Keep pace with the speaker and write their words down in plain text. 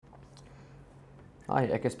Hi,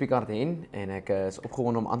 ek is Pieter Hen en ek is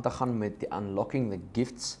opgewonde om aan te gaan met die Unlocking the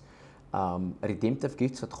Gifts, redemptive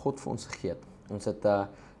gifts wat God vir ons gegee het. Ons het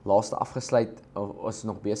laaste afgesluit, ons is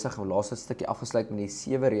nog besig om laaste stukkie afgesluit met die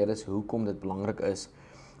 7 redes hoekom dit belangrik is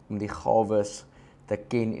om die gawes te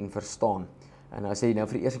ken en verstaan. En as jy nou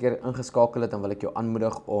vir die eerste keer ingeskakel het, dan wil ek jou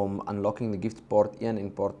aanmoedig om Unlocking the Gifts part 1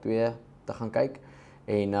 en part 2 te gaan kyk.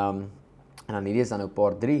 En dan hierdie is dan nou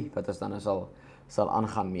part 3 wat ons dan sal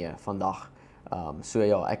aangaan mee vandag. So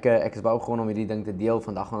ja, ek is baie opgewonde om hierdie ding te deel.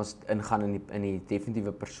 Vandag gaan ons ingaan in die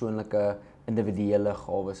definitiewe persoonlike, individuele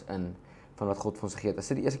gawes van wat God vir ons gegee het.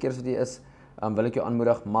 As dit die eerste keer is wat jy is, wil ek jou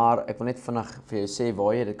aanmoedig, maar ek wil net vinnig vir jou sê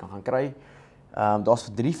waar jy dit kan gaan kry. Daar's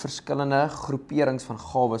 3 verskillende groeperings van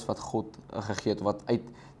gawes wat God gegee het, wat uit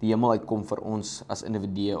die hemel uitkom vir ons as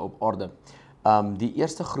individue op aarde. Die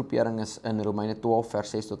eerste groepering is in Romeine 12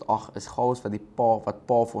 vers 6 tot 8, is gawes wat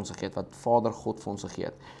Pa vir ons gegee het, wat Vader God vir ons gegee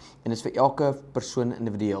het. En dit is vir elke persoon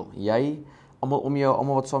individueel. Jy, almal om jou,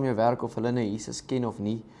 almal wat saam jou werk of hulle nou Jesus ken of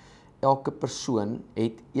nie, elke persoon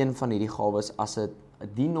het een van hierdie gawes as 'n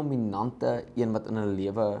denominante een wat in hulle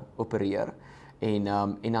lewe opereer. En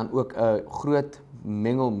dan ook 'n groot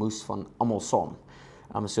mengelmoes van almal saam.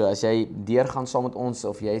 So as jy deurgaan saam met ons,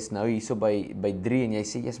 of jy is nou hierso by 3 en jy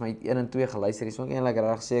sê, jy's my 1 en 2 geluister, jy is ook eintlik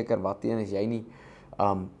reg seker wat teen is jy nie.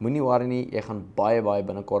 Moenie worry nie, jy gaan baie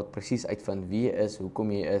binnekort presies uitvind wie jy is,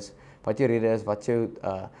 hoekom jy is, wat jou rede is, wat jou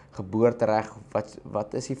geboortereg,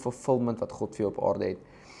 wat is die fulfillment wat God vir jou op aarde het.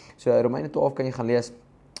 So Romeine 12 kan jy gaan lees,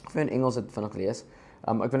 of in Engels dit vinnig lees.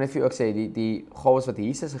 Ek wil net vir jou ook sê, die gawes wat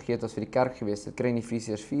Jesus gegee het was vir die kerk gewees, dit kry in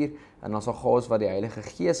Efesiërs 4, en dan sal gawes wat die Heilige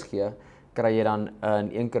Gees gee, kry jy dan in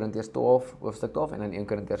 1 Korintiërs 12, hoofstuk 12, en in 1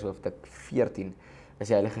 Korintiërs hoofstuk 14. Is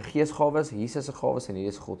die Heilige Gees gawes, Jesus se gawes en hierdie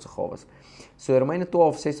is God se gawes. So Romeine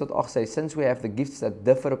 12, 6 tot 8 sê, since we have the gifts that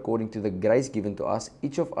differ according to the grace given to us,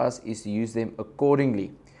 each of us is to use them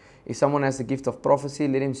accordingly. If someone has the gift of prophecy,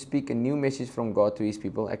 let him speak a new message from God to his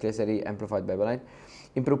people, ek lees uit die Amplified Bible,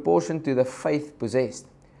 in proportion to the faith possessed.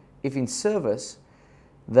 If in service,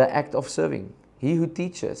 the act of serving. He who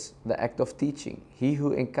teaches, the act of teaching. He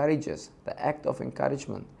who encourages, the act of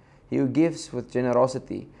encouragement. He who gives with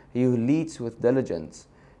generosity. He who leads with diligence.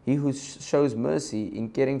 He who shows mercy in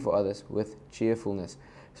caring for others with cheerfulness.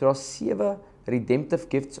 So daar's 7 redemptive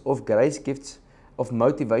gifts of grace gifts of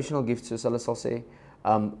motivational gifts, soos hulle sal sê,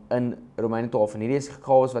 in Romeine 12. En hierdie is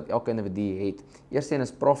gawes wat elke individu het. Eerste een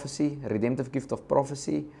is prophecy, redemptive gift of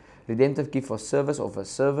prophecy, redemptive gift of service of a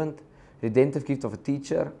servant, redemptive gift of a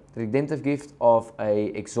teacher, redemptive gift of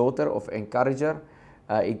a exhorter of encourager,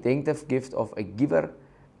 redemptive gift of a giver,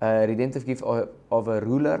 redemptive gift of a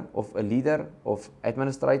ruler, of a leader, of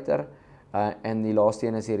administrator, en die laaste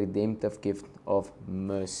een is die redemptive gift of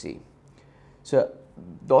mercy. So,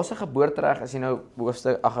 daar's 'n geboortereg, as jy nou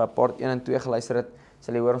part 1 en 2 geluister het,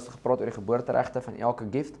 sal jy hoor ons gepraat oor die geboorteregte van elke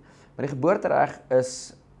gift, maar die geboortereg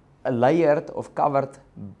is layered of covered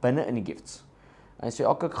binne in die gifts. En so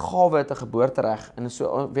elke gawe het 'n geboortereg, en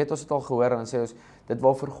so weet ons het al gehoor, en sê ons, dit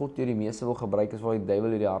waarvoor God jou die meeste wil gebruik, is waar die duiwel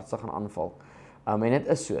jou die hardste gaan aanval. En dit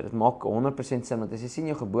is so, dit maak 100% sin, want as jy sien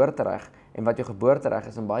jou geboortereg, en wat jou geboortereg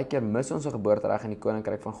is, en baie keer mis ons 'n geboortereg in die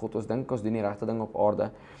koninkryk van God, ons dink ons doen die regte ding op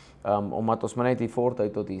aarde, omdat ons maar net hier voorthou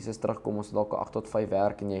tot Jesus terugkom, ons dalk 8 tot 5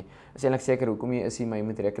 werk, en jy is eintlik seker hoekom jy is hier, maar jy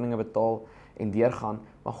moet rekeninge betaal en deurgaan,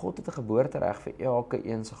 maar God het 'n geboortereg vir elke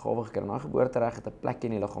een se gawe gekry, en daai geboortereg het 'n plek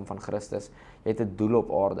in die liggaam van Christus, jy het 'n doel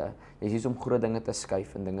op aarde, jy is hier om groot dinge te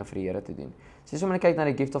skuif en dinge vir die Here te doen. As jy sommer kyk na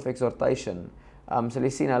die gift of exhortation, sal jy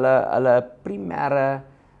sien, hulle primêre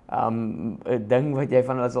ding wat jy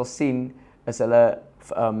van hulle sal sien, is hulle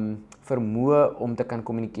vermoë om te kan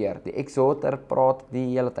kommunikeer. Die exhorter praat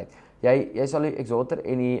die hele tyd. Jy sal die exhorter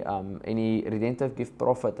en die redemptive gift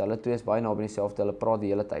prophet, hulle twee is baie naby dieselfde, hulle praat die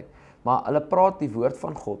hele tyd. Maar hulle praat die woord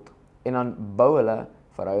van God, en dan bou hulle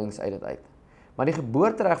verhoudings uit dit uit. Maar die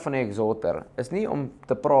geboortereg van die exhorter is nie om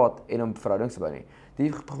te praat en om verhoudings te bou nie.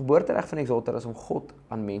 Die geboortereg van die exhorter is om God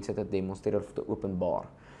aan mense te demonstreer of te openbaar.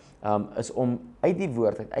 Is om uit die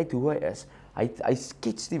woord, uit hoe hy is, hy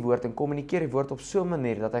skets die woord en kommunikeer die woord op so 'n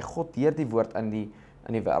manier dat hy God deur die woord in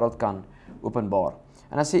die wêreld kan openbaar.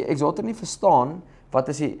 En as die exhorter nie verstaan wat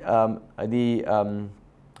is die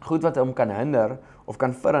goed wat hom kan hinder of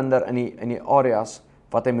kan verhinder in die areas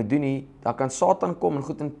wat hy moet doen nie, dan kan Satan kom en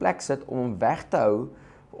goed in plek sit om hom weg te hou,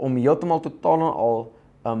 om heeltemal totaal en al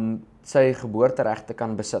sy geboortereg te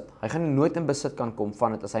kan besit. Hy gaan nooit in besit kan kom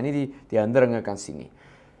van dit as hy nie die hinderinge kan sien nie.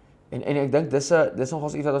 En ek dink dis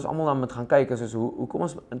nogals iets wat ons almal dan moet gaan kyk, is hoe kom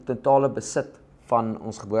ons in totale besit van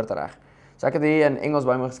ons geboortereg. So ek het hier in Engels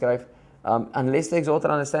by my geskryf, unless the exhorter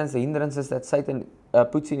understands the hindrances that Satan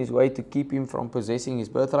puts in his way to keep him from possessing his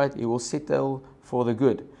birthright, he will settle for the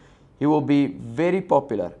good. He will be very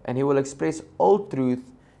popular and he will express old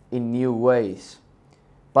truth in new ways.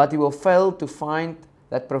 But he will fail to find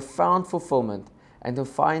that profound fulfillment and to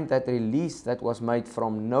find that release that was made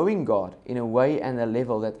from knowing God in a way and a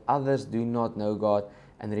level that others do not know God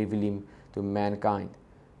and reveal him to mankind.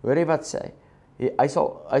 Hoor jy wat sê? Hy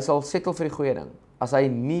sal settle vir die goeie ding. As hy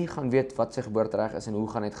nie gaan weet wat sy geboortereg is en hoe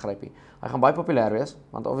gaan hy dit gryp nie. Hy gaan baie populêr wees,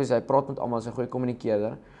 want obviously hy praat met almal, hy's 'n goeie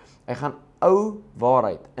kommunikeerder. Hy gaan ou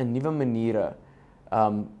waarheid in nuwe maniere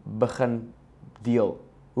begin deel.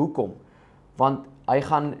 Hoekom? Want hy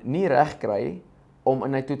gaan nie reg kry om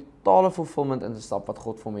in 'n totale fulfillment in te stap wat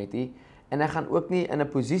God vir hom het nie, en hy gaan ook nie in 'n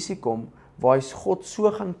posisie kom waar hy God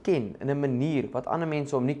so gaan ken in 'n manier wat ander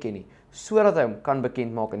mense hom nie ken nie, sodat hy hom kan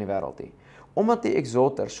bekend maak in die wêreld nie. Omdat die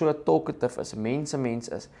exalter so talkative is, mens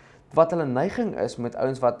is, wat hulle neiging is met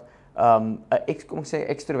ouens wat kom ek sê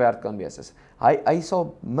extrovert kan wees is. Hy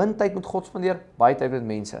sal min tyd met God spandeer, baie tyd met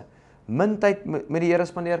mense. Min tyd met die Here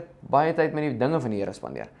spandeer, baie tyd met die dinge van die Here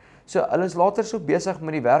spandeer. So hulle is later so besig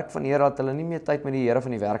met die werk van die Here dat hulle nie meer tyd met die Here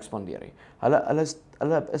van die werk spandeer nie. Hulle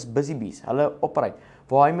is busy bees, hulle operate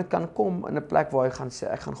waar hy met kan kom in 'n plek waar hy gaan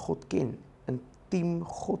sê ek gaan God ken, intiem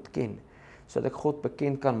God ken, sodat ek God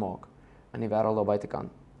bekend kan maak in die wêreld daar buitekant.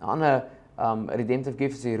 'n ander redemptive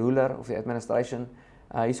gift is die ruler of the administration.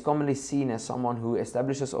 He's commonly seen as someone who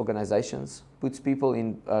establishes organizations, puts people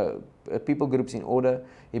groups in order.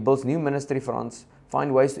 He builds new ministry fronts,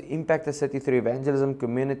 find ways to impact the city through evangelism,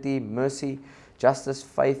 community, mercy, justice,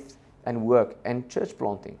 faith and work, and church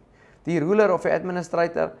planting. Die ruler of the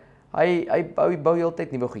administrator, hy bou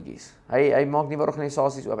heeltyd nuwe goedjies. Hy maak nuwe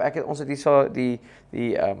organisasies oop. Ons het hier so die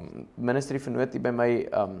ministry vernoot hier by my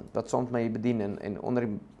wat soms my bedien en onder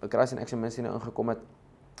die Christ and Action Ministry nou ingekom het.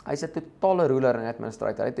 Hy's 'n totale ruler en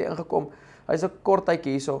administrator. Hy het hier ingekom. Hy's 'n kort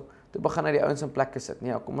tydjie hierso. Toe begin hy die ouens in plekke sit.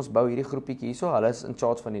 Nee, kom ons bou hierdie groepietjie hierso. Hulle is in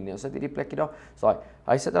charge van die nee. Ons sit hierdie plekkie daar. So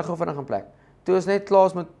hy sit reg vinnig in plek. Toe is net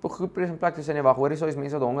klaar met groepies in plek. Toe sê nee, wag, hoor hierso is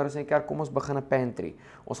mense wat honger is in die kerk. Kom ons begin 'n pantry.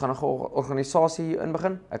 Ons gaan 'n organisasie hier in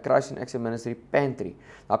begin, 'n Christ and Action Ministry pantry.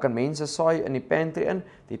 Dan kan mense saai in die pantry in.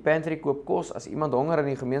 Die pantry koop kos. As iemand honger in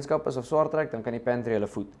die gemeenskap is of swaar trek, dan kan die pantry hulle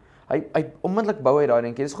voed. Hy onmiddellik bou hy daai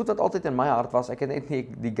dingetjie. Dis goed wat altyd in my hart was. Ek het net nie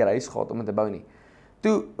die grace gehad om dit te bou nie.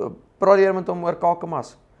 Toe praat die Here met hom oor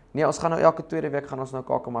Kakamas. Nee, ons gaan nou elke tweede week gaan ons nou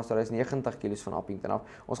Kakamas, daar is 90 km van Appington af.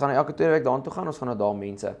 Ons gaan nou elke tweede week daartoe gaan, ons gaan nou daar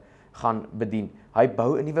mense gaan bedien. Hy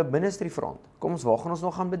bou 'n nuwe ministry front. Kom ons, waar gaan ons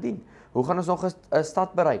nog gaan bedien? Hoe gaan ons nog 'n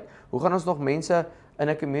stad bereik? Hoe gaan ons nog mense in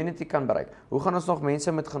 'n community kan bereik? Hoe gaan ons nog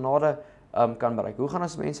mense met genade kan bereik? Hoe gaan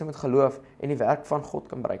ons mense met geloof en die werk van God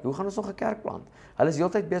kan bereik? Hoe gaan ons nog 'n kerk plant? Hulle is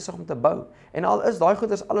heeltyd besig om te bou. En al is daai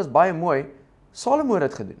goeders alles baie mooi, Salomo het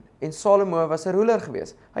dit gedoen. En Salomo was 'n ruler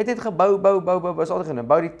geweest. Hy het net gebou, is altyd gedoen.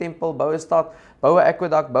 Bou die tempel, bou 'n stad, bou 'n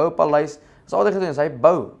aqueduct, bou 'n paleis. Is altyd gedoen. Hy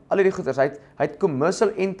bou al hierdie goeders. Hy het commercial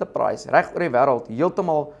enterprise reg oor die wêreld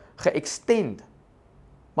heeltemal geëxtend.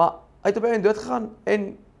 Maar hy het op 'n einde dood gegaan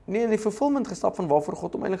en nie in die fulfillment gestap van waarvoor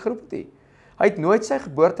God hom eintlik geroep het nie. Hy het nooit sy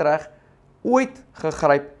geboortereg ooit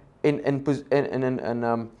gegryp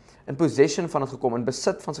en in possession van dit gekom, in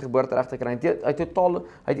besit van sy geboortereg te kry. Hy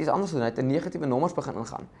het iets anders gedoen, hy het 'n negatiewe nommers begin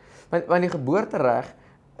ingaan. Want die geboortereg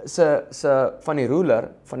van die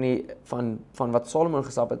ruler van wat Salomo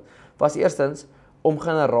gestap het, was eerstens om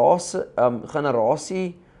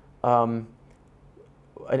generasie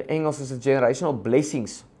in Engels is dit generational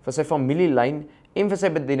blessings vir sy familielyn en vir sy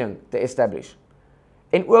bediening te establish.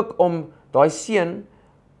 En ook om daai seun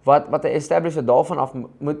wat hy establish het daarvan af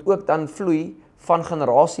moet ook dan vloei van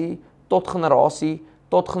generasie tot generasie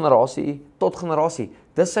tot generasie tot generasie.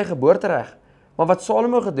 Dis sy geboortereg. Maar wat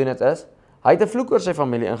Salomo gedoen het is, hy het 'n vloek oor sy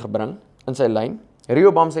familie ingebring in sy lyn.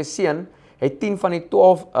 Rehoboam sy seun het 10 van die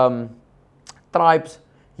 12 tribes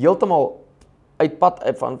heeltemal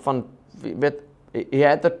uitpad van weet he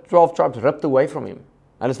had the 12 tribes ripped away from him.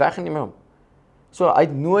 Hulle is weggeneem met hom. So hy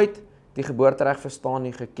het nooit die geboortereg verstaan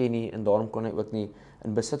nie, geken nie en daarom kon hy ook nie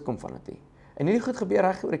in besit kom van dit nie. En hierdie goed gebeur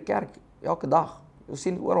reg oor die kerk elke dag. Ons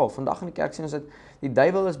sien oral, vandag in die kerk sien ons dit, die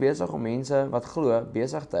duiwel is besig om mense wat glo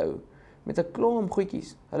besig te hou met 'n klomp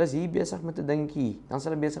goedjies. Hulle is hier besig met 'n dingetjie, dan is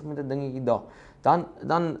hulle besig met 'n dingetjie daar.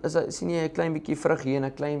 Dan sien jy 'n klein bietjie vrug hier en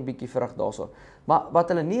 'n klein bietjie vrug daarso. Maar wat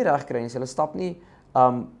hulle nie reg kry is hulle stap nie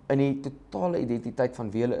in die totale identiteit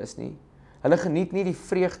van wie hulle is nie. Hulle geniet nie die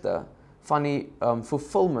vreugde van die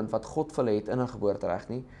fulfillment wat God vir hulle het in 'n geboortereg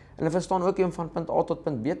nie. En hulle verstaan ook nie om van punt A tot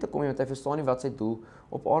punt B te kom nie, want hy verstaan nie wat sy doel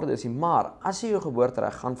op aarde is nie. Maar as jy jou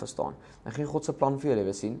geboortereg gaan verstaan, dan gaan jy God se plan vir jou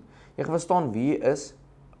lewe sien. Jy gaan verstaan wie jy is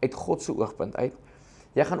uit God se oogpunt uit.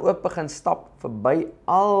 Jy gaan ook begin stap verby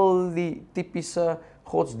al die tipiese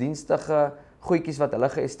godsdienstige goedjies wat hulle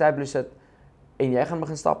ge-establish het en jy gaan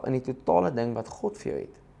begin stap in die totale ding wat God vir jou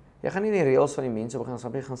het. Jy gaan nie die reëls van die mense begin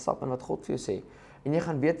stap, jy gaan stap in wat God vir jou sê. En jy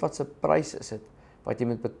gaan weet wat se prys is dit wat jy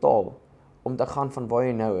moet betaal om te gaan van waar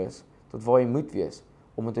jy nou is tot waar jy moet wees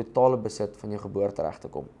om 'n totale besit van jou geboortereg te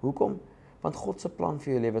kom. Hoekom? Want God se plan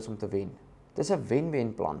vir jou lewe is om te wen. Dit is 'n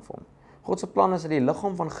wen-wen plan vir hom. God se plan is dat die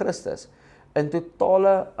liggaam van Christus in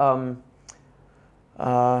totale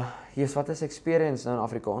wat is experience nou in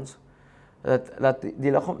Afrikaans? Dat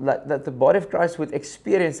die liggaam that the body of Christ would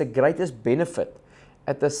experience the greatest benefit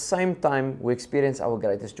at the same time we experience our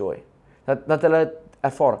greatest joy. Dat hulle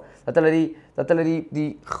ervaar, dat hulle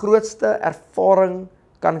die grootste ervaring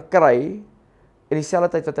kan kry in dieselfde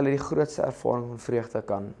tyd wat hulle die grootste ervaring van vreugde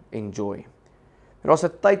kan enjoy. Daar's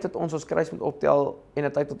 'n tyd wat ons kruis moet optel en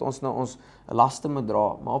 'n tyd wat ons nou ons laste moet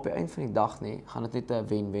dra, maar op die einde van die dag gaan dit net 'n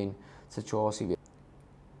wen-wen situasie wees.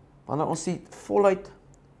 Wanneer ons die volheid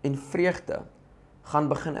en vreugde gaan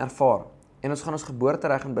begin ervaar en ons gaan ons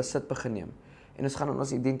geboortereg in besit begin neem en ons gaan in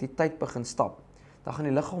ons identiteit begin stap, dan gaan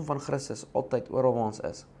die liggaam van Christus altyd oral waar ons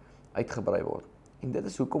is uitgebrei word. En dit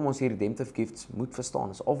is hoekom ons die redemptive gifts moet verstaan.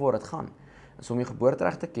 Dis al waar dit gaan. Is om jou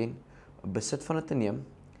geboortereg te ken, besit van dit te neem,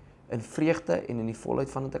 in vreugde en in die volheid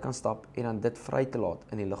van dit te kan stap en dan dit vry te laat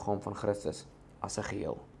in die liggaam van Christus as 'n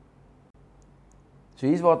geheel. So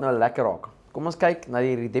hier's waar dit nou lekker raak. Kom ons kyk na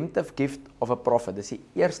die redemptive gift of a prophet. Dis die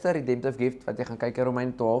eerste redemptive gift wat jy gaan kyk in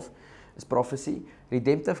Romeine 12 is prophecy.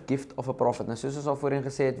 Redemptive gift of a prophet. Nou soos ons al voorheen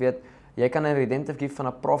gesê het, weet jy kan 'n redemptive gift van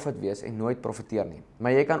 'n prophet wees en nooit profeteer nie.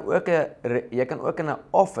 Maar jy kan ook in 'n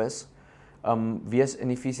office wees in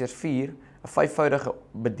Efesiërs 4, 'n vyfvoudige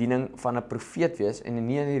bediening van 'n profeet wees en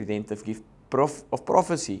nie in die redemptive gift of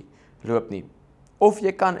prophecy loop nie. Of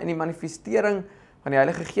jy kan in die manifestering van die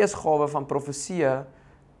Heilige Gees gawe van profesie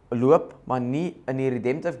loop, maar nie in die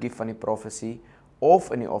redemptive gift van die prophecy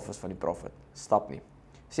of in die office van die prophet stap nie.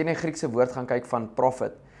 As jy in die Griekse woord gaan kyk van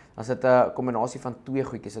prophet, dan is dit 'n kombinasie van twee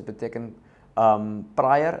goedjies. Dit beteken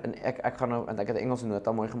prior en ek gaan nou, en ek het 'n Engelse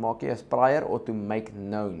nota mooi gemaak hier, is prior or to make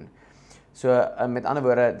known. So met ander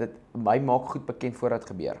woorde, hy maak goed bekend voordat dit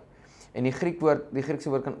gebeur. En die Griekse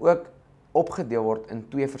woord kan ook opgedeel word in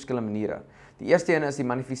twee verskillende maniere. Die eerste een is die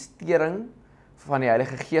manifestering van die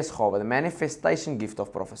Heilige Geesgawe, the manifestation gift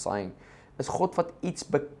of prophesying. Is God wat iets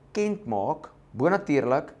bekend maak,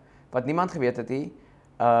 bonatuurlik, wat niemand geweet het nie,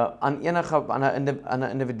 aan 'n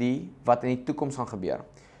individu wat in die toekoms gaan gebeur.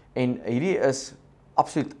 En hierdie is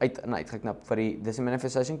absoluut uitgeknip vir dis 'n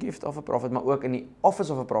manifestation gift of a prophet, maar ook in die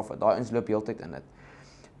office of a prophet, daai ons loop heeltyd in dit.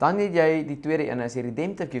 Dan het jy die tweede een is die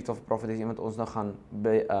redemptive gift of a prophet, dis iemand ons nou gaan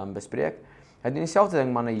bespreek. Hy doen dieselfde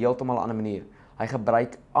ding, maar op 'n heeltemal ander manier. Hy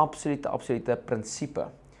gebruik absolute prinsipe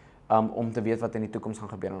om te weet wat in die toekoms gaan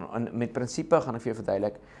gebeur. En met prinsipe gaan ek vir jou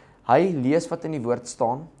verduidelik. Hy lees wat in die woord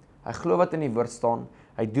staan, hy glo wat in die woord staan,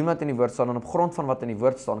 hy doen wat in die woord staan en op grond van wat in die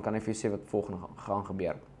woord staan kan hy vir jou sê wat volgende gaan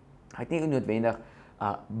gebeur. Hy het nie noodwendig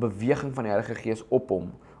beweging van die Heilige Gees op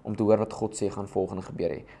hom om te hoor wat God sê gaan volgende gebeur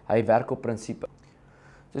hê. Hy werk op prinsipe.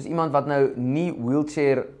 Soos iemand wat nou nie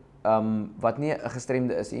wheelchair wat nie 'n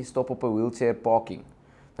gestremde is nie, stop op 'n wheelchair parking.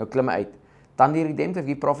 Nou klim hy uit. Dan die redemptive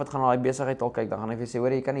gift prophet gaan na daai besigheid al kyk, dan gaan hy vir sê,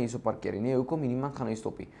 hoor jy kan nie hierso parkeer nie. Nee, hoekom nie? Niemand gaan hier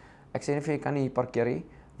stop nie. Ek sê net vir jy kan nie hier parkeer nie,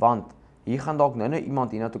 want hier gaan dalk nou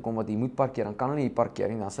iemand hiernatoe kom wat hier moet parkeer, dan kan hulle hier parkeer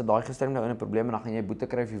nie. Dan sit daai gestremde ou in 'n probleem en dan gaan jy boete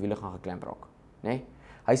kry of jou wiele gaan geklemp raak, né?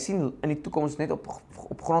 Hy sien in die toekoms net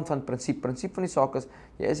op grond van prinsipe. Prinsipe van die saak is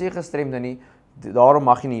jy is nie gestremde nie, daarom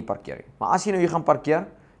mag jy nie hier parkeer nie. Maar as jy nou hier gaan parkeer,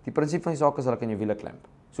 die prinsipe van die saak is hulle kan jou wiele klemp.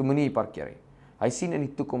 So moenie hier parkeer nie. Hy sien in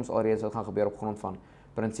die toekoms alreeds wat gaan gebeur op grond van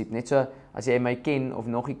prinsipe. Net so as jy my ken of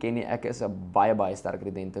nog nie ken nie, ek is 'n baie sterk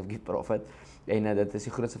redemptive gift prophet en dit is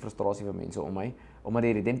die grootste frustrasie vir mense om my, omdat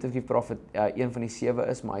die redemptive gift prophet een van die 7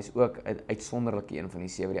 is, maar hy's ook 'n uitsonderlike een van die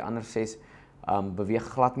 7. Die ander 6 beweeg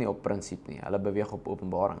glad nie op prinsipe nie. Hulle beweeg op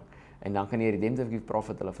openbaring. En dan kan die redemptive gift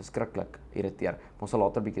prophet hulle verskriklik irriteer. Ons sal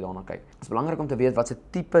later 'n bietjie daarna kyk. Dit is belangrik om te weet wat se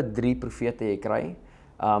tipe 3 profete jy kry.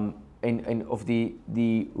 En of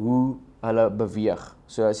die hoe hulle beweeg.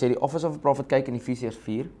 So as jy die office of a prophet kyk in Efesiërs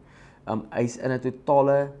 4, hy's in 'n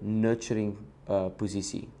totale nurturing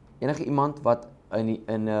posisie. Enige iemand wat in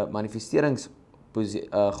 'n manifesterings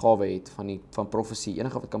gawe het van profesie,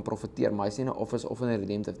 enige wat kan profeteer, maar hy's nie in 'n office of in 'n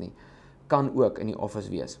redemptive nie, kan ook in die office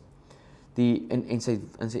wees. En sy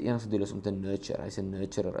enigste doel is om te nurture. Hy's 'n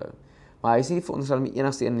nurturer. Maar hy's nie veronderstel om die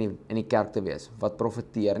enigste een in die kerk te wees wat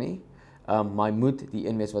profeteer nie. Maar hy moet die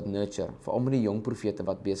een wees wat nurture, veral met die jong profete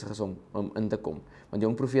wat besig is om in te kom. Want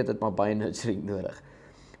jong profete het maar baie nurturing nodig.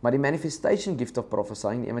 Maar die manifestation gift of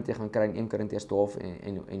prophesying, die een wat jy gaan kry in 1 Korintiërs 12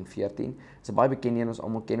 en 14, is 'n baie bekende een, ons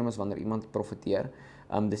almal ken hom as wanneer iemand profeteer.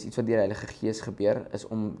 Dis iets wat deur die Heilige Gees gebeur, is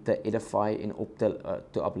om te edify en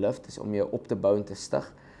to uplift, is om jou op te bou en te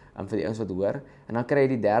stig, vir die ouens wat hoor. En dan kry jy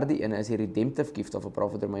die derde een, is die redemptive gift of 'n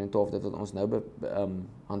prophet, Romeine 12, dit wat ons nou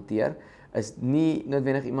hanteer, is nie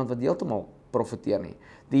noodwendig iemand wat heeltemal profeteer nie.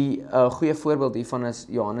 Die goeie voorbeeld hiervan is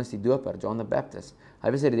Johannes die Doper, John the Baptist.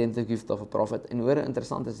 Hy was 'n redemptive gift of 'n prophet, en hoor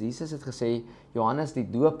interessant is, Jesus het gesê, Johannes die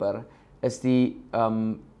Doper is die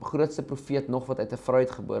grootste profeet nog wat uit 'n vrou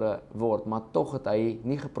uitgebore word, maar tog het hy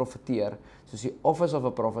nie geprofeteer soos die office of a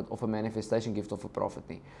prophet of a manifestation gift of a prophet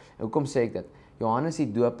nie. En hoekom sê ek dit? Johannes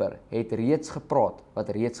die Doper het reeds gepraat wat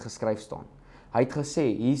reeds geskryf staan. Hy het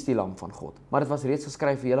gesê, hier's die lam van God, maar dit was reeds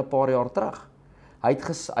geskryf 'n hele paar jaar terug. Hy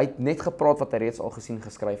het net gepraat wat hy reeds al gesien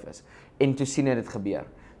geskryf is, en toe sien hy dit gebeur.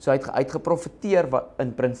 So hy het geprofeteer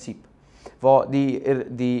in prinsip, waar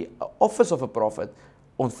die office of a prophet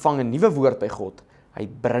ontvang 'n nuwe woord by God, hy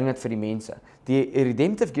bring dit vir die mense. Die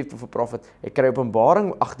redemptive gift of a prophet, hy kry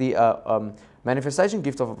openbaring, die manifestation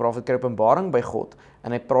gift of a prophet kry openbaring by God,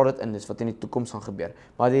 en hy praat dit in, dis wat in die toekoms gaan gebeur.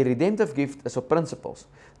 Maar die redemptive gift is op principles.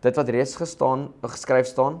 Dit wat reeds geskryf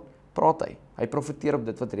staan, praat hy. Hy profeteer op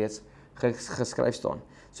dit wat reeds geskryf staan.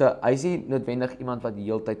 So hy is nie noodwendig iemand wat die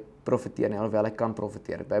hele tyd profeteer nie, alhoewel hy kan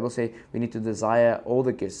profeteer. Die Bybel sê, we need to desire all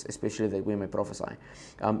the gifts, especially that we may prophesy.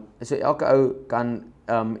 So elke ou kan,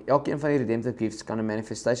 elke een van die redemptive gifts kan 'n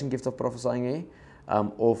manifestation gift of prophesying hê,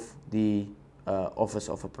 of die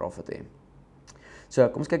office of a prophet hê. So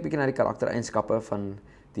kom ons kyk bietjie na die karaktereienskappe van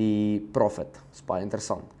die prophet. Dit is baie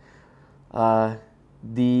interessant.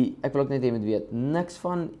 Ek wil ook net hê jy moet weet, niks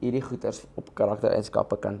van hierdie goeters op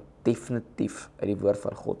karaktereienskappe kan definitief uit die woord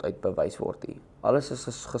van God uit bewys word nie. Alles is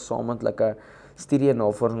 'n gesamentlike studie en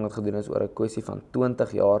navorsing wat gedoen is oor 'n kwessie van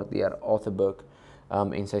 20 jaar deur Arthur Burke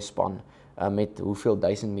en sy span, met hoeveel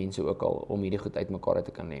duisend mense ook al, om hierdie goed uitmekaar uit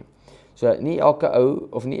te kan neem. So nie elke ou,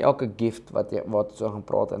 of nie elke gift wat so gaan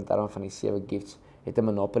praat in terme van die 7 gifts, het 'n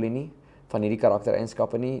monopoly nie, van hierdie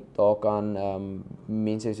karaktereienskappe nie. Daar kan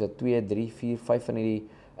mense so 2, 3, 4, 5 van hierdie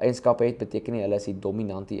eienskappe het, beteken nie hulle is die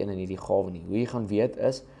dominante een in hierdie gawe nie. Hoe jy gaan weet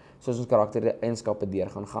is, soos ons karaktereienskappe deur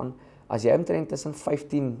gaan, as jy omtrent tussen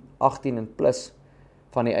 15, 18 en plus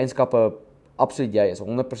van die eienskappe absoluut jy is,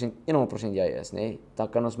 100%, 100% jy is, nee, dan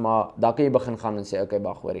kan jy begin gaan en sê, okay,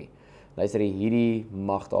 wag, hoorie, luister, hierdie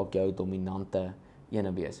mag dalk jou dominante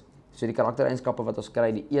ene wees. So die karaktereienskappe wat ons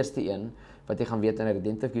kry, die eerste een, wat jy gaan weet in 'n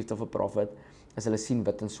redemptive gift of a prophet, is hulle sien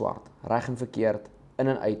wit en swart, reg en verkeerd, in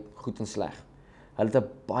en uit, goed en sleg. Hulle het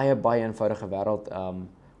 'n baie eenvoudige wêreld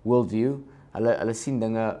worldview. Hulle sien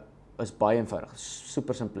dinge is baie eenvoudig,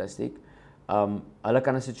 super simplistiek. Hulle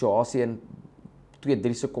kan 'n situasie in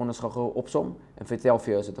 2-3 sekondes gou opsom en vertel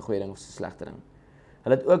vir jou is dit 'n goeie ding of 'n slegte ding.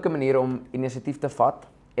 Hulle het ook 'n manier om inisiatief te vat,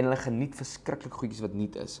 en hulle geniet verskriklik goedjies wat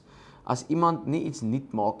nuut is. As iemand nie iets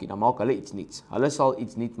nuut maak nie, dan maak hulle iets nuuts. Hulle sal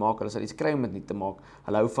iets nuut maak, hulle sal iets kry om dit nuut te maak.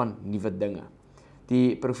 Hulle hou van nuwe dinge.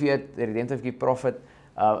 Die profeet, die redemptive prophet,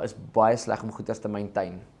 is baie sleg om goeders te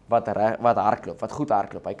maintain, wat hardloop, wat goed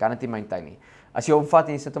hardloop. Hy kan dit nie maintain nie. As jy hom vat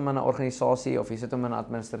en jy sit hom in 'n organisasie of jy sit hom in 'n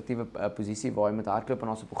administratiewe posisie waar hy moet hardloop en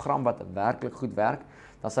ons 'n program wat werklik goed werk,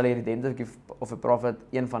 dan sal die redemptive of 'n prophet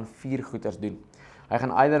een van 4 goeders doen. Hy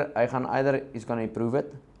gaan either he's going to improve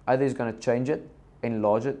it, either he's going to change it,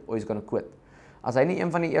 enlarge it, or he's going to quit. As hy nie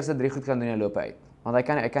een van die eerste 3 goed kan doen, hy loop uit. Want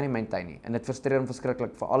hy kan nie maintain nie. En dit frustreer hom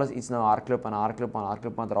verskriklik vir alles iets nou hardloop, maar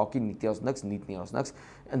dit raak nie nuut nie, ons niks nuut nie, ons niks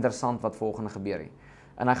interessant wat volgende gebeur nie.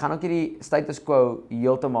 En hy gaan ook hierdie status quo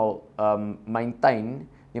heeltemal maintain,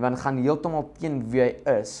 nie, want dit gaan heeltemal teen wie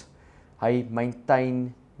hy is. Hy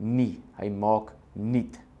maintain nie, hy maak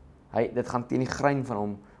nuut. Dit gaan teen die grein van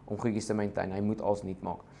hom om goedjies te maintain, hy moet alles nuut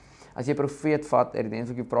maak. As jy 'n profeet vat, 'n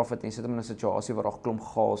redemptive prophet, en jy sit hom in 'n situasie waar daar klomp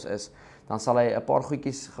chaos is, dan sal hy 'n paar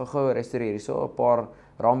goedjies gou restoreer, so 'n paar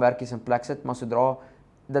raamwerkies in plek sit, maar sodra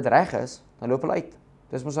dit reg is, dan loop hulle uit.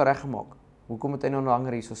 Dis mos al reg gemaak. Hoekom moet hy nou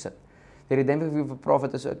langer hierso sit? Die redemptive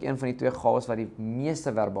prophet is ook een van die 2 chaos wat die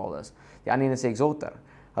meeste verbaal is. Die ander een is exalter.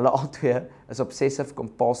 Hulle albei is obsessive,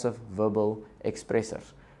 compulsive, verbal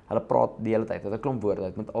expressors. Hulle praat die hele tyd, hulle klomp woorde,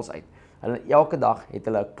 dit moet alles uit. Elke dag het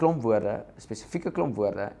hulle 'n klomp woorde, 'n spesifieke klomp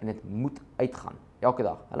woorde, en dit moet uitgaan. Elke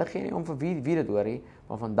dag. Hulle gee nie om vir wie dit hoor nie,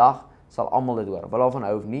 maar vandag sal almal dit hoor. Wil daarvan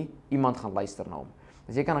hou of nie, iemand gaan luister na hom.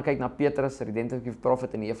 As jy kan kyk na Petrus, redemptive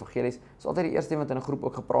prophet in die evangelies, is altyd die eerste een wat in 'n groep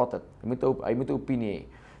ook gepraat het. Hy moet 'n opinie hê.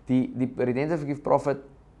 Die redemptive prophet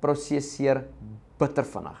prosesseer bitter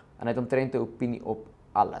vinnig, en hy het omtrent 'n opinie op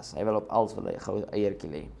alles. Hy wil op alles gou eiertjie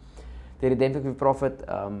lê. Die redemptive prophet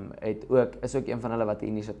is ook een van hulle wat die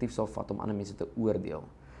inisiatief sal vat om ander mense te oordeel.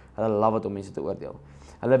 Hulle love dit om mense te oordeel.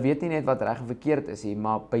 Hulle weet nie net wat reg en verkeerd is nie,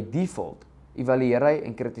 maar by default evalueer hy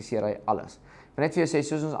en kritiseer hy alles. Ek wil net vir jou sê,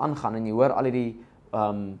 soos ons aangaan en jy hoor al die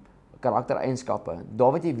karaktereienskappe,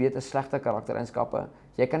 daar wat jy weet is slegte karaktereienskappe,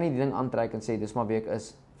 jy kan nie die ding aantrek en sê, dis maar wie ek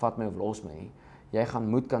is, vat my of los my nie. Jy gaan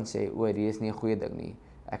moet kan sê, die is nie 'n goeie ding nie,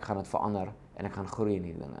 ek gaan dit verander en ek gaan groei in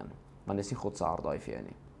hierdie ding in, want dis nie God se hart daai vir jou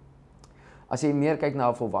nie. As jy meer kyk na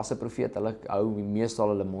 'n volwasse profeet, hulle hou meestal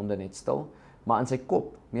hulle monde net stil, maar in sy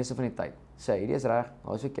kop, meeste van die tyd, sê hierdie is reg,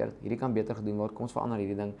 daai is verkeerd, hierdie kan beter gedoen word, kom ons verander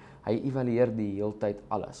hierdie ding. Hy evalueer die hele tyd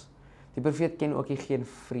alles. Die profeet ken ook geen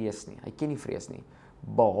vrees nie. Hy ken nie vrees nie,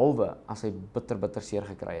 behalwe as hy bitter seer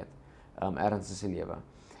gekry het, ergens in sy lewe.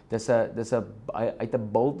 Dis 'n uit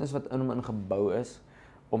 'n boldness wat in hom ingebou is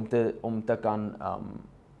om te kan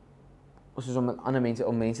soos om ander mense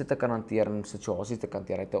om mense te kan hanteer en situasies te kan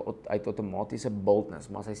hanteer uit outomatiese boldness,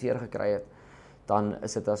 maar as hy seer gekry het, dan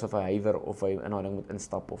is dit asof hy huiwer of hy in daai ding moet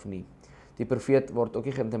instap of nie. Die profeet word ook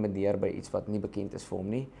nie geïntimideer by iets wat nie bekend is vir hom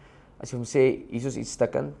nie. As jy hom sê, hier is iets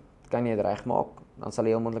stikkend, kan jy dit regmaak, dan sal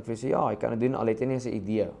hy heel moontlik vir jou sê, ja, hy kan dit doen, al het hy nie 'n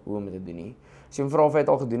idee hoe om dit te doen nie. As jy hom vra of hy dit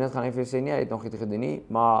al gedoen het, gaan hy vir jou sê, nee, hy het nog nie gedoen nie,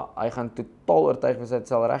 maar hy gaan totaal oortuig wees hy dit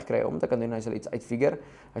sal regkry om te kan doen, hy sal iets uitfigure,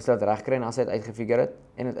 hy sal dit regkry en as hy dit uitgefigure het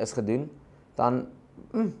en dit is gedoen, dan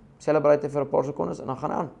celebrate hy vir 'n paar sekondes en dan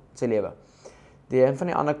gaan hy aan sy lewe. Een van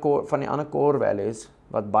die ander core values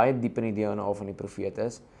wat baie diep in die DNA van die profeet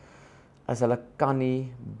is hulle kan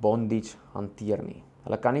nie bondage hanteer nie.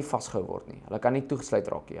 Hulle kan nie vasgehou word nie. Hulle kan nie toegesluit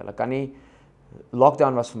raak nie. Hulle kan nie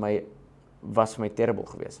lockdown was vir my terrible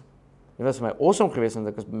geweest. Dit was vir my awesome geweest want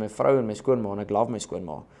ek was by my vrou en my skoonma en ek love my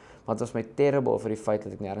skoonma. Maar dit was my terrible vir die feit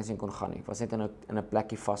dat ek nêrens heen kon gaan nie. Ek was net in 'n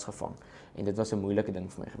plekkie vasgevang en dit was 'n moeilike ding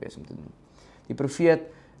vir my geweest om te doen. Die profeet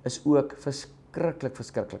is ook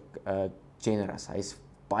verskriklik generous. Hy's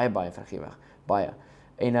baie vergewig, baie.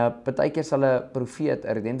 En partykeer sal 'n profeet,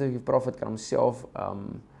 'n redemptive prophet kan homself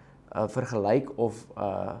vergelyk of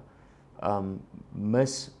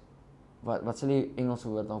wat sal die Engelse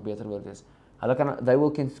woord nog beter woord is? They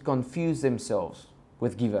will confuse themselves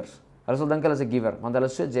with givers. Hulle sal dink hulle is 'n giver, want hulle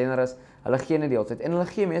is so generous, hulle gee net die hele tyd en hulle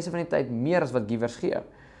gee meeste van die tyd meer as wat givers gee.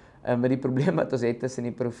 Maar die probleem wat ons het tussen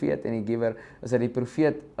die profeet en die giver is dat die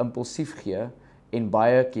profeet impulsief gee en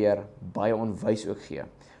baie keer baie onwys ook gee.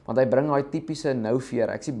 Want hy bring daai tipiese nou fear,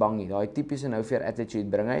 ek sien bang nie, daai tipiese nou fear attitude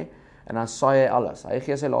bring hy en dan saai hy alles. Hy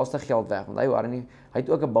gee sy laaste geld weg want hy het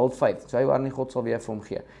ook 'n bold faith, so hy waar nie God sal weer vir hom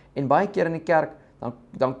gee. En baie keer in die kerk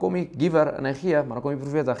dan kom die giver en hy gee, maar dan kom die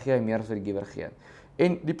profeet en gee hy meer as wat die giver gee.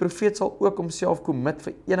 En die profeet sal ook homself commit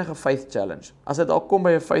vir enige faith challenge. As dit al kom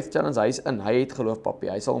by 'n faith challenge, hy het geloofpapie,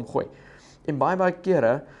 hy sal hom gooi. En baie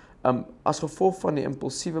kere as gevolg van die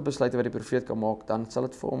impulsiewe besluite wat die profeet kan maak, dan sal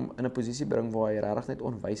dit vir hom in 'n posisie bring waar hy regtig net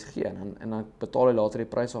onwys gee en dan betaal hy later die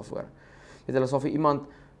prys daarvoor. Weet hulle sal vir iemand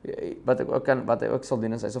wat hy ook sal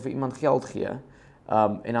doen is hy sal vir iemand geld gee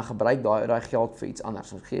en dan gebruik daai geld vir iets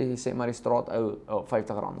anders. Ons gee jy sê maar die straatou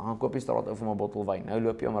R50, dan gaan koop die straatou vir 'n bottel wyn. Nou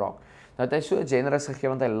loop jy om raak. Nou het hy so generous gegee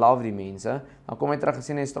want hy love die mense. Dan kom hy terug en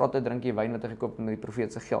sien hy straatou drink jy wyn wat hy gekoop het met die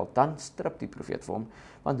profeet se geld. Dan strip die profeet vir hom.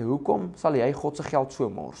 Want hoekom sal jy God se geld so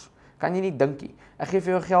mors? Kan jy nie dink nie. Ek gee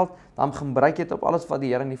vir jou geld, dan gebruik jy dit op alles wat die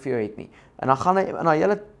Here nie vir jou het nie. En dan gaan hy in daai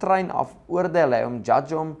hele trein af, oordeel hy hom,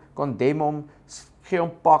 judge hom, condemn hom, gee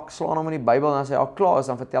hom pak, slaan hom in die Bybel en as hy al klaar is,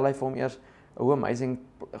 dan vertel hy vir hom eers hoe amazing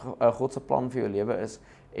God se plan vir jou lewe is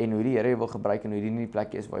en hoe die Here jou wil gebruik en hoe dit nie die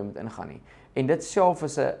plekkie is waar jy moet ingaan nie. En dit self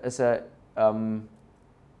is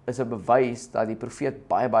 'n bewys dat die profeet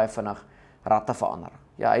baie vinnig ratte verander.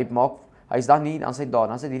 Ja, hy's dan nie, dan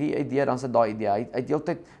sit hierdie idee, dan sit daai idee. Hy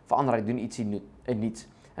heeltyd verander, hy doen ietsie nuuts.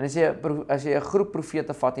 En as jy 'n groep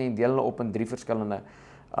profete vat en jy deel hulle op in 3 verskillende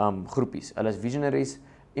groepies. Hulle is visionaries,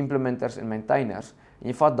 implementers en maintainers. En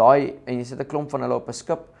jy vat daai en jy sit 'n klomp van hulle op 'n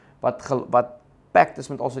skip wat packed is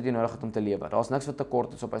met alles wat jy nodig het om te lewe. Daar's niks wat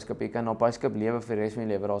tekort is op 'n skip. Jy kan op 'n skip lewe vir die res van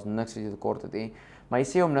jou lewe. Daar's niks wat jy tekort het nie. Maar jy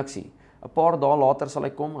sê hom niks nie. 'n Paar dae later sal hy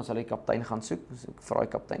kom, as hy die kaptein gaan soek. Dus ek vra die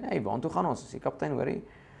kaptein, "Hey, waartoe gaan ons?" Sê die kaptein, "Hoorie,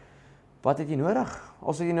 wat het jy nodig?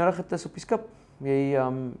 Alles wat jy nodig het is op die skip. Jy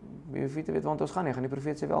hoef nie te weet waartoe ons gaan nie." Gaan die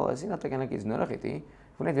profeet sê, "Wel, is nie dat ek eintlik iets nodig het nie.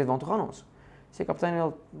 Ek wil net weet waartoe gaan ons." Sê kaptein,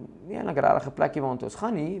 "Wel, nie eintlik regtig 'n plekkie waartoe ons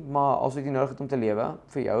gaan nie, maar alles wat jy nodig het om te lewe,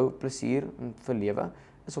 vir jou plesier en vir lewe,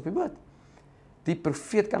 is op die boot." Die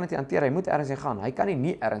profeet kan dit nie hanteer, hy moet ergens heen gaan. Hy kan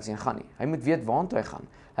nie ergens heen gaan nie. Hy moet weet waartoe hy gaan.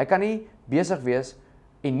 Hy kan nie besig wees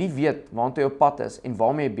en nie weet waartoe jou pad is en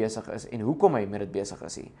waarmee hy besig is en hoekom hy met dit besig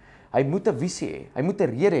is nie. Hy moet 'n visie hê, hy moet 'n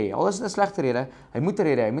rede hê. Al is dit 'n slegte rede, hy moet 'n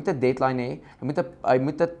rede hê, hy moet 'n deadline hê, hy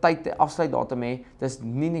moet 'n tyd afsluitdatum hê. Dis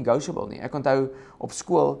nie negotiable nie. Ek onthou op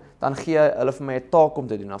skool, dan gee hulle vir my 'n taak om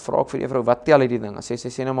te doen. Dan vra ek vir die juffrou, wat tel hierdie ding? Dan sê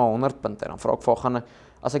sy nou maar 100 punte. Dan vra ek vir haar,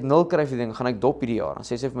 as ek 0 kry vir die ding, gaan ek dop hierdie jaar. Dan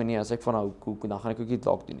sê sy vir my nee, as ek van nou dan gaan ek ook die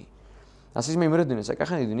taak doen nie. Dan sê sy my moet dit doen, ek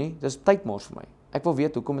gaan nie doen nie. Dis tydmors vir my. Ek wil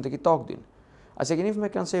weet hoekom moet ek die taak doen. As ek nie vir my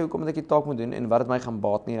kan sê hoekom moet ek die taak moet doen en wat dit my gaan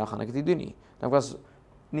baat nie, dan gaan ek dit nie doen nie. Dan was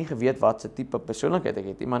nie geweet wat se tipe persoonlikheid ek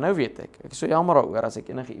het nie, maar nou weet ek. Ek is so jammer daaroor as ek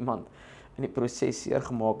enige iemand in die proses seer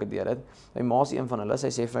gemaak het deur dit. My ma is een van hulle, sy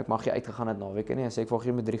sê vir my ek mag nie uitgegaan het naweke nie, en sê ek vir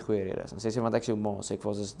gee met 3 goeie redes. Dan sê sy want ek sê ma, sê ek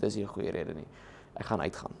vir dis nie 'n goeie rede nie. Ek gaan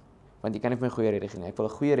uitgaan. Want jy kan nie vir my goeie rede gee nie. Ek wil 'n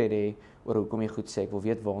goeie rede hê oor hoekom jy goed sê. Ek wil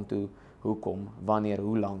weet waartoe, hoekom, wanneer,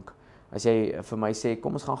 hoe lank. As jy vir my sê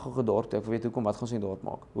kom ons gaan gou dorp toe, ek wil weet hoekom, wat gaan ons in die dorp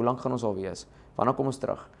maak? Hoe lank gaan ons al wees? Wanneer kom ons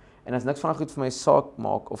terug? En as niks van goed vir my saak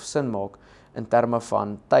maak of sin maak in terme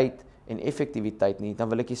van tyd en effektiwiteit nie, dan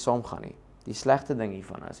wil ek nie saam gaan nie. Die slegste ding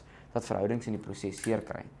hiervan is dat verhoudings in die proses seer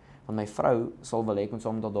kry. Want my vrou sal wil hê ek moet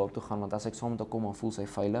saam met haar dorp toe gaan, want as ek saam met haar kom, dan voel sy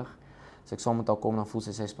veilig. As ek saam met haar kom, dan voel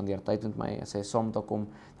sy spandeer tyd met my. As sy saam met haar kom,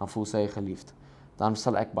 dan voel sy geliefd. Dan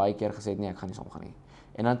sal ek baie keer gesê nee, ek gaan nie saam gaan nie.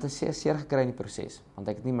 En dan het ek seer gekry in die proses, want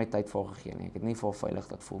ek het nie my tyd vir haar gegee nie. Ek het nie vir haar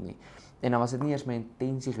veilig laat voel nie. En dan was dit nie eers my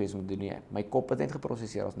intensie gewees om te doen nie. My kop het net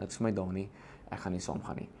geprosesseer as niks vir my daar nie. Ek gaan nie saam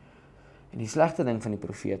gaan nie. En die slegte ding van die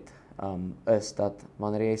profeet is dat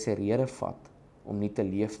wanneer jy sy rede vat om nie te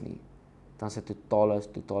leef nie, dan is dit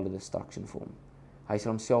totale distraction vir hom. Hy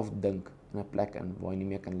sal homself dink in 'n plek in waar hy nie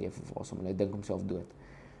meer kan leef of waar hy dink homself dood.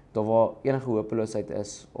 Daar waar enige hopeloosheid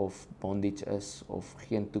is of bondage is of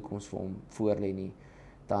geen toekoms vir hom voor lê nie,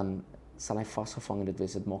 dan sal hy vasgevang in dit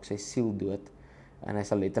wees. Dit maak sy siel dood en hy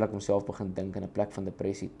sal letterlik homself begin dink in 'n plek van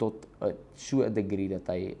depressie tot so 'n degree dat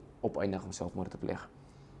hy opeindig om selfmoord te pleeg.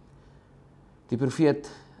 Die profeet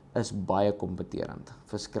is baie kompeterend,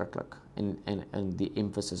 verskriklik. En die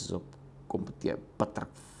emphasis is op bitter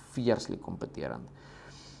fiercely kompeterend.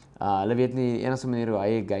 Hulle weet nie, die enigste manier hoe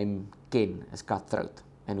hy 'n game ken is cutthroat.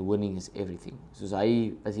 And winning is everything. Soos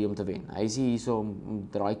hy is hier om te wen. Hy is nie hier om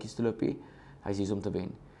draadjies te loop nie, hy is hier om te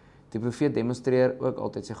wen. Die profeet demonstreer ook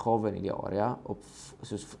altyd sy gawe in die area,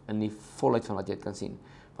 soos in die volheid van wat jy kan sien.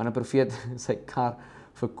 Want 'n profeet sy kar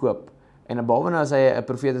verkoop. En behalwe nou as hy 'n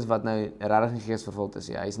profeet is wat nou regtig nie geesvervuld is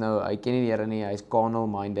nie. Hy ken nie die Here nie, hy is carnal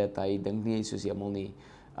minded, hy dink nie soos hemel nie.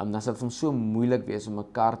 Dan sal dit vir hom so moeilik wees om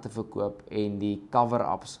 'n kar te verkoop en die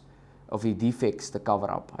cover-ups of die defects te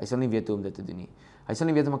cover-up. Hy sal nie weet hoe om dit te doen nie. Hy sal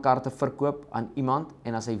nie weet om 'n kar te verkoop aan iemand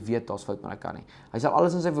en as hy weet daar's fout met 'n kar nie. Hy sal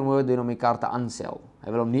alles in sy vermoë doen om die kar te aansell.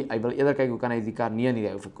 Hy wil eerder kyk hoe kan hy die kar nie aan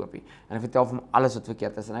hierdie ou verkoop nie. En hy vertel vir hom alles wat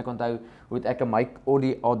verkeerd is. En ek onthou hoe ek 'n Mike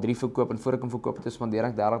Audi A3 verkoop en voor ek hom verkoop het, spandeer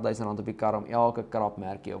ek R30,000 op die kar om elke krap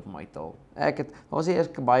merkie op hom uit te haal. Daar was nie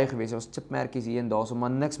eers baie gewees, daar was chipmerkies hier en daar, so maar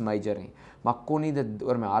niks major nie. Maar kon nie dit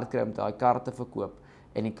oor my hart kry om daai kar te verkoop.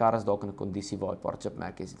 En die kar is dalk in 'n kondisie waar 'n paar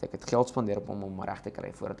chipmerkies het. Ek het geld spandeer op hom reg te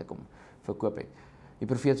kry voordat ek hom verkoop het. Die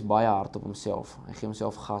profeet is baie hard op homself. Hy gee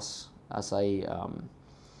homself gas as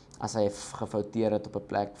hy gefouteer het op 'n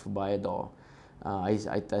plek vir baie dae. Hy is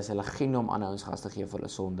 'n legende om ander ouens gas te gee vir hulle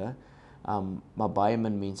sonde. Maar baie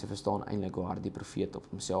min mense verstaan eintlik hoe hard die profeet op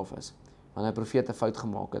homself is. Wanneer 'n profeet 'n fout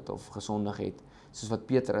gemaak het of gesondig het, soos wat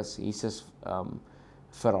Petrus Jesus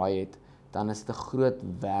verraai het, dan is dit 'n groot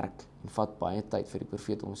werk en vat baie tyd vir die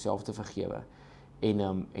profeet om homself te vergewe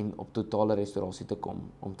en op totale restaurasie te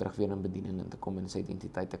kom, om terug weer in bediening in te kom en sy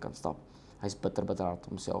identiteit te kan stap. Hy is bitter hard op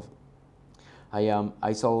homself.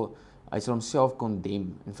 Hy sal homself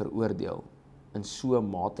condemn en veroordeel in so 'n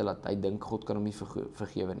mate dat hy dink God kan hom nie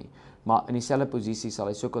vergewe nie. Maar in dieselfde posisie sal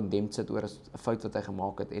hy so condemned sit oor 'n fout wat hy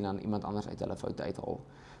gemaak het en dan iemand anders uit hulle foute uithaal.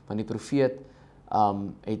 Want die profeet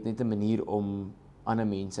het net 'n manier om ander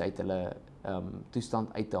mense uit hulle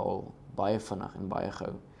toestand uit te haal, baie vinnig en baie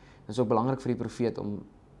gou. Dit is ook belangrik vir die profeet om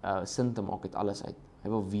sin te maak uit alles uit. Hy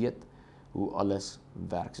wil weet hoe alles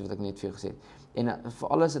werk, soos wat ek net vir jou gesê het. En vir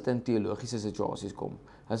alles dit in teologiese situasies kom.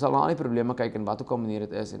 Hy sal na al die probleme kyk en wat ook al manier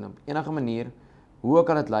dit is en op enige manier, hoe ook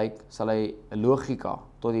al dit lyk, sal hy 'n logika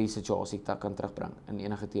tot die situasie kan terugbring in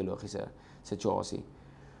enige teologiese situasie.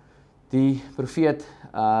 Die profeet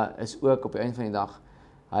is ook op die einde van die dag,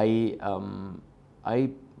 hy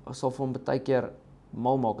sal vir hom baie keer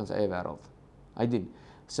mal maak in sy eie wêreld. Hy doen.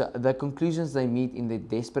 So the conclusions they meet in the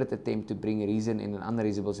desperate attempt to bring reason in an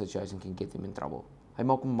unreasonable situation can get him in trouble. Hy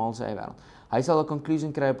maak hom mal sy eie wêreld. Hy sal 'n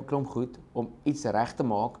conclusion kry op 'n klomp goed om iets reg te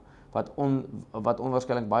maak wat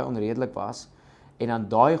onwaarskynlik baie onredelik was en dan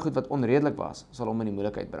daai goed wat onredelik was sal hom in die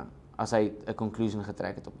moeilikheid bring as hy 'n conclusion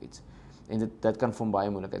getrek het op iets. En dit kan vir hom baie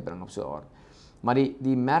moeilikheid bring op so 'n aard. Maar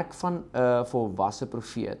die merk van 'n volwasse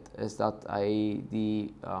profeet is dat hy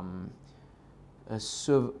die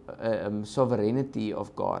sovereignty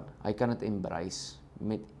of God, hy kan dit embrace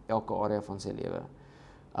met elke area van sy lewe.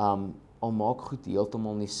 Al maak goed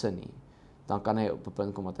heeltemal nie sin nie, dan kan hy op 'n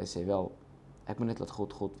punt kom wat hy sê, wel, ek moet net laat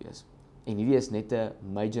God wees. En hierdie is net 'n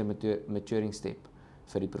major maturing step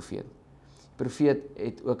vir die profeet. Die profeet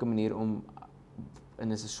het ook 'n manier om,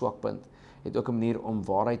 en is 'n swak punt, het ook 'n manier om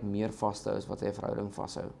waarheid meer vas te hou as wat hy 'n verhouding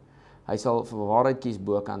vashou. Hy sal vir waarheid kies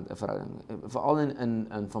bokant 'n verhouding, veral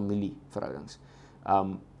in familieverhoudings.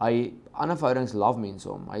 Ander verhoudings love mense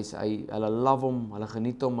hom. Hulle love hom, hulle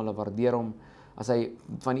geniet hom, hulle waardeer hom. As hy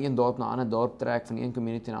van een dorp na 'n ander dorp trek, van een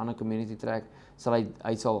community na 'n ander community trek, sal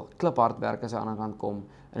hy sal kliphard werk as hy aan die ander kant kom,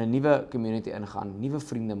 in 'n nuwe community ingaan, nuwe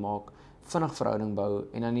vriende maak, vinnig verhouding bou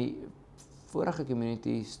en dan die vorige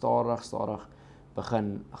community stadig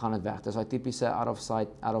gaan dit weg. Dis daai tipiese out of sight,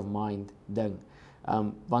 out of mind ding.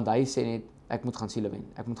 Want hy sê net, ek moet gaan siele wen,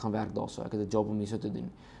 ek moet gaan werk daarso, ek het 'n job om hierso te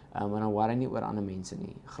doen. En dan worry nie oor ander mense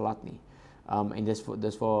nie, glad nie. En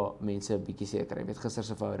dis waar mense 'n bietjie seker, jy weet, gister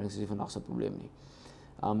se verhoudings is nie vandag se probleem nie.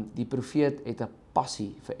 Die profeet het 'n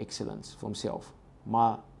passie vir excellence vir homself,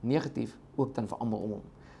 maar negatief ook dan vir almal om hom.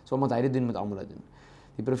 So omdat hy dit doen met almal dit doen.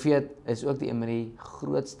 Die profeet is ook die een met die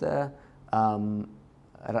grootste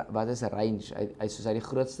wat is 'n range? Hy soos hy die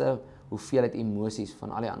grootste hoeveelheid emosies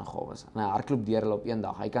van al die ander gawes. En hy hardloop deur hulle op een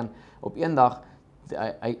dag. Hy kan op een dag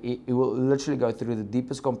he will literally go through the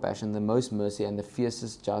deepest compassion, the most mercy and the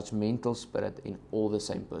fiercest judgmental spirit in all the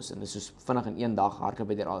same person. Dis soos vinnig in een dag hardloop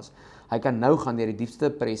hy deur alles. Hy kan nou gaan deur die diepste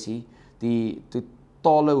depressie, die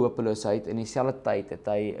totale hopeloosheid, en dieselfde tyd het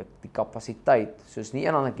hy die kapasiteit, soos nie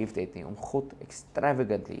een ander gift het nie, om God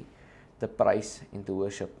extravagantly te prys en te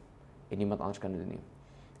worship, en niemand anders kan dit doen nie.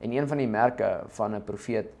 En een van die merke van 'n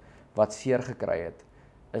profeet wat seer gekry het,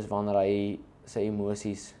 is wanneer hy sy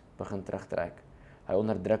emosies begin terugtrek. Hy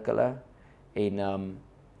onderdruk hulle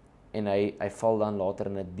en hy val dan later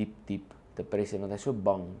in 'n diep depressie, want hy is so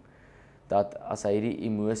bang dat as hy die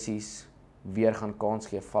emosies weer gaan kans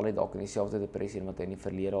gee, val hy dalk in dieselfde depressie wat hy in die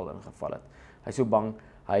verlede al ingeval het. Hy is so bang,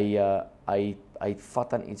 hy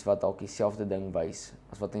vat aan iets wat dalk dieselfde ding wys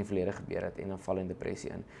as wat in die verlede gebeur het, en dan val hy in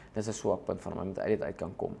depressie in. Dis 'n swak punt van hom, hy moet uit dit uit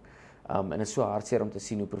kan kom. En dit is so hartseer om te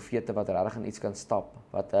sien hoe profete wat regtig in iets kan stap,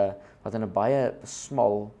 wat in 'n baie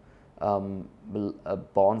smal 'n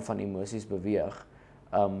baan van emosies beweeg,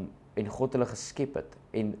 en God hulle geskep het,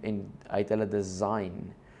 en hy het hulle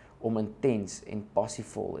design om intens en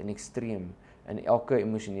passievol en ekstreem in elke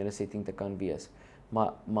emosionele setting te kan wees.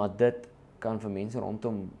 Maar dit kan vir mense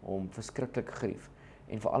rondom hom verskriklik grief.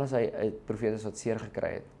 En veral as hy 'n profeet is wat seer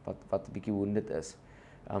gekry het, wat 'n bietjie wounded is,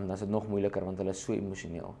 dan is dit nog moeiliker want hulle is so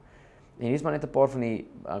emosioneel. En hier is maar net 'n paar van die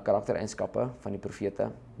karaktereienskappe van die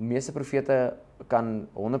profete. Die meeste profete kan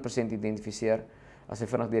 100% identifiseer as hy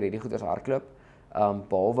vinnig deur hierdie goeders hardloop,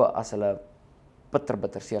 behalwe as hulle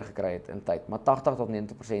bitter seer gekry het in tyd. Maar 80 tot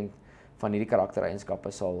 90% van hierdie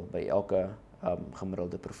karaktereienskappe sal by elke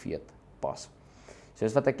gemiddelde profeet pas. So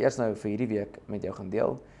dis wat ek eers nou vir hierdie week met jou gaan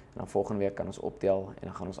deel, en dan volgende week kan ons optel en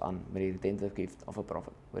dan gaan ons aan met die redemptive gift of 'n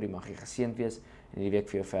prophet. Hoorie, mag jy geseënd wees en hierdie week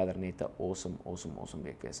vir jou verder net 'n awesome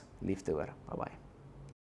week wees. Liefde hoor. Bye bye.